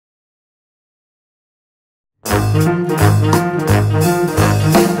Tisket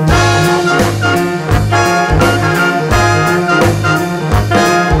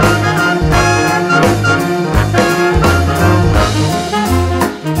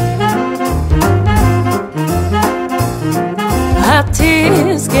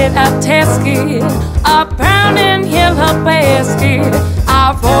a tasket, a brown and yellow basket.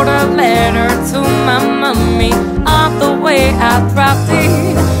 I wrote a letter to my mommy on the way I dropped it.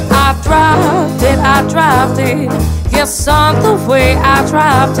 I dropped it. Yes, on the way I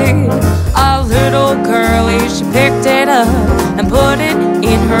dropped it. A little girlie, she picked it up and put it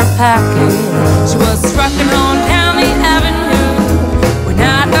in her pocket. She was trucking on down the avenue with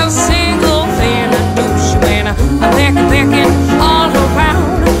not a single thing to do. She went picking all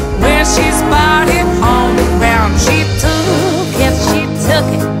around. When she spotted on the ground, she took it,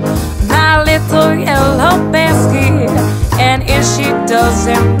 my little yellow basket. And if she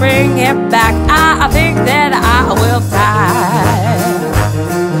doesn't bring it back, I think that I will die.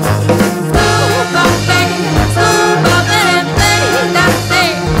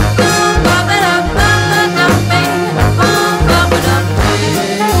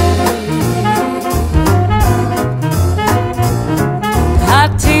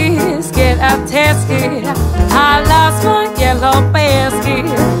 Tasket, I lost my yellow basket,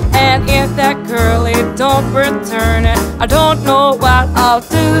 and if that girlie don't return it, I don't know what I'll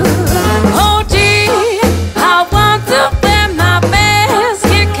do. Oh gee, I want to wear my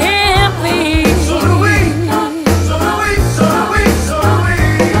basket, can't please. So do we, so do we, so do we, so do we.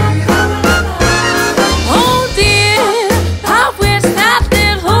 Oh dear, I wish that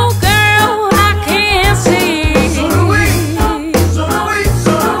little girl I can't see. So do we, so do we,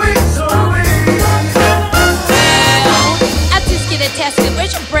 so do we, so do we. Tasket,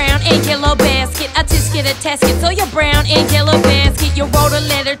 where's your brown and yellow basket? I just get a tasket, so your brown and yellow basket. You wrote a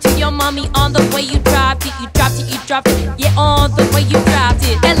letter to your mommy on the way you dropped it. You dropped it, yeah, on the way you dropped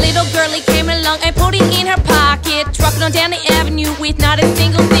it. That little girlie came along and put it in her pocket, trucking on down the avenue with not a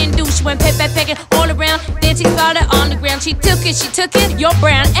single thing to do. She went pecking all around, then she spotted on the ground. She took it, your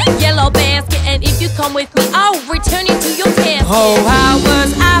brown and yellow basket. And if you come with me, I'll return you to your casket. Oh, how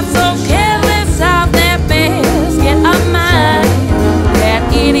was I so careless of that basket of mine?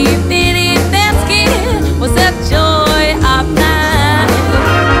 That itty bitty basket was a joy of mine.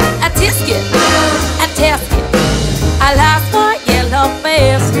 A tisket, a tasket, I lost my yellow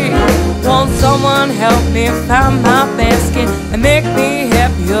basket. Won't someone help me find my basket and make me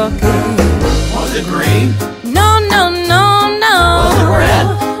happy again? Was it green? No, no, no, no. Was it red?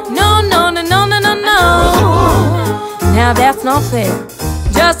 No, no, no, no, no, no, no. Was it blue? Now that's not fair.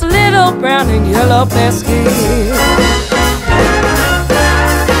 Just a little brown and yellow basket.